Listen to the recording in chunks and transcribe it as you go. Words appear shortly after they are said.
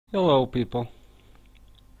Hello people,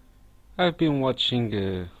 I've been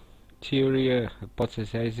watching theory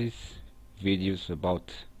hypotheses videos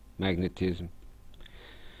about magnetism,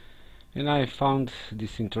 and I found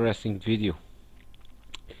this interesting video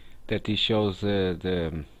that it shows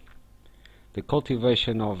the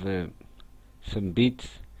cultivation of some beads,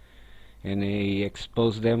 and he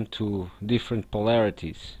exposed them to different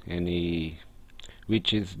polarities, and he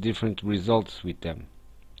reaches different results with them.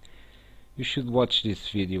 You should watch this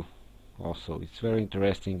video also, it's very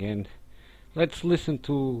interesting, and let's listen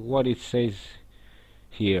to what it says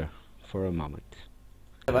here for a moment.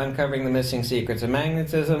 Of uncovering the missing secrets of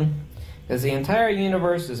magnetism, because the entire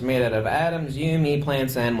universe is made out of atoms, you, me,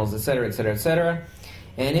 plants, animals, etc., etc., etc.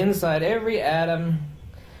 And inside every atom,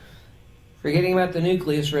 forgetting about the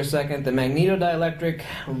nucleus for a second, the magnetodielectric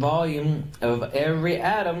volume of every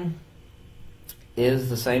atom is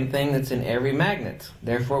the same thing that's in every magnet.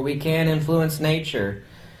 Therefore, we can influence nature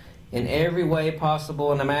in every way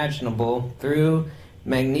possible and imaginable through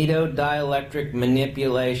magnetodielectric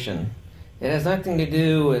manipulation. It has nothing to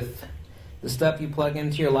do with the stuff you plug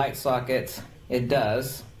into your light sockets. It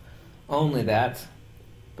does, only that,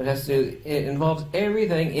 but it involves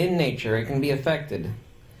everything in nature. It can be affected,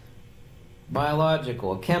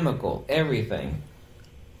 biological, chemical, everything.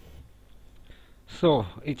 So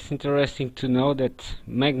it's interesting to know that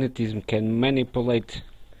magnetism can manipulate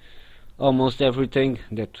almost everything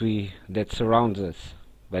that surrounds us,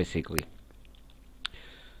 basically.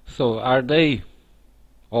 So are they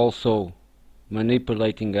also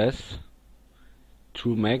manipulating us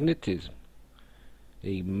through magnetism?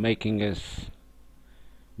 They making us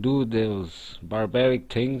do those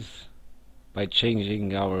barbaric things by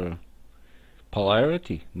changing our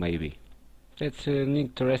polarity, maybe. That's an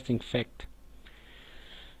interesting fact.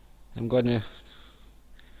 I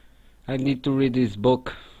need to read this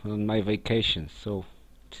book on my vacation, so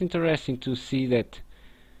it's interesting to see that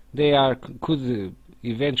they could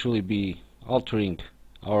eventually be altering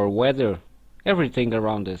our weather, everything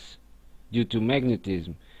around us, due to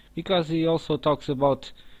magnetism, because he also talks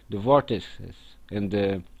about the vortices and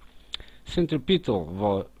the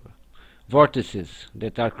centripetal vortices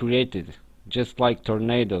that are created, just like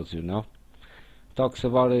tornadoes, you know. Talks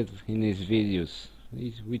about it in his videos,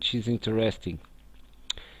 which is interesting.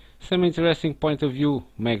 Some interesting point of view,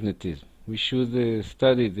 magnetism. We should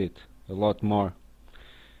study it a lot more.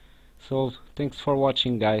 So thanks for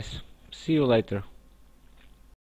watching, guys. See you later.